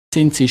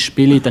sind. Sie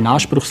spielen eine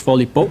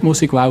anspruchsvolle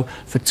Popmusik, die auch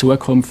für die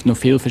Zukunft noch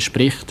viel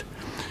verspricht.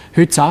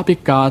 Heute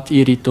Abend geht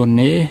ihre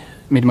Tournee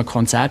mit einem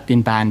Konzert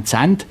in Bern zu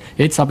Ende.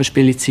 Jetzt aber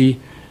spielen sie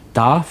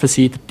da für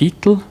sie den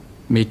Titel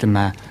mit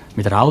der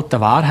alten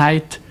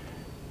Wahrheit: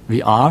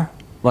 We are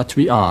what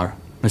we are.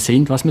 Wir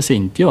sind, was wir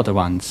sind. Ja, der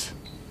Ones.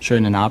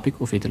 Schönen Abend,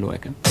 auf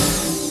Wiedersehen.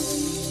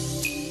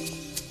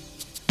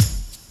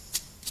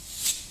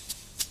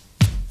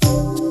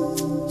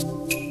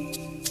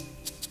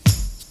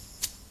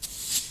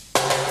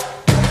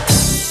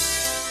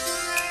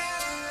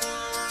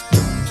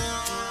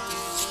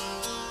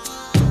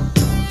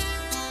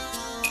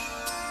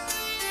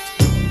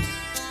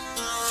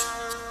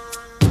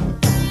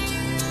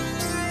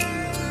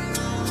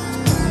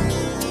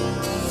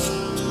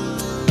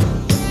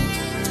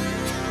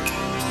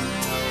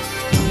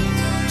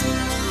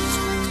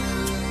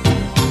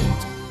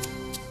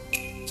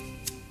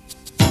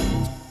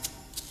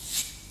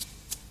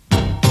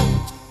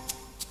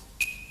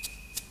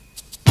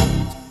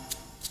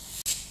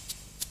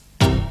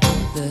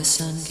 The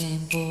sun came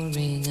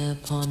pouring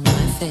upon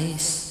my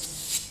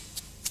face.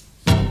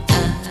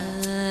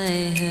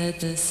 I heard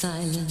the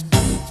silence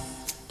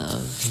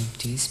of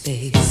empty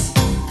space.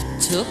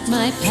 Took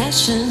my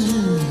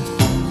passion,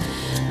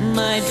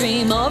 my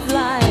dream of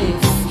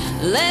life,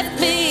 left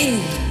me.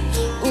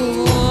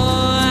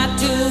 What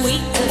too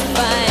weak to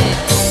fight.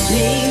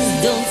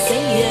 Please don't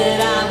say it,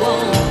 I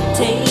won't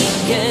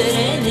take it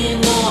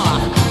anymore.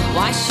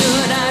 Why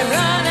should I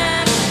run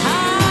and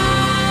hide?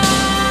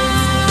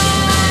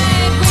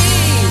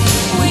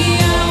 We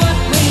are what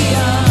we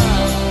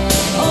are.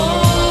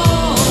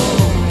 Oh,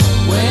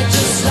 we're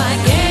just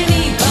like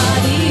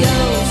anybody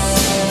else.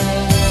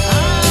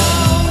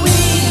 Oh,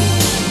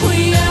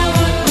 we are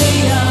what we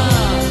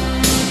are.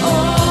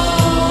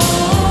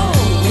 Oh,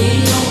 we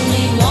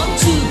only want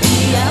to be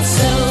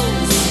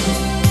ourselves.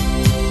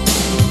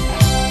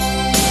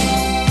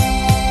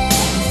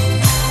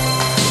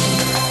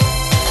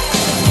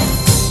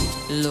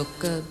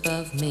 Look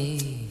above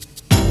me,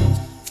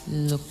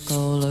 look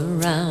all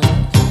around.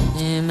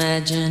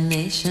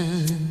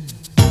 Imagination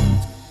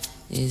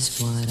is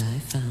what I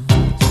found.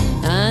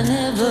 I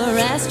never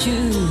asked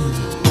you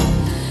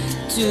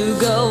to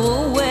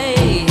go away.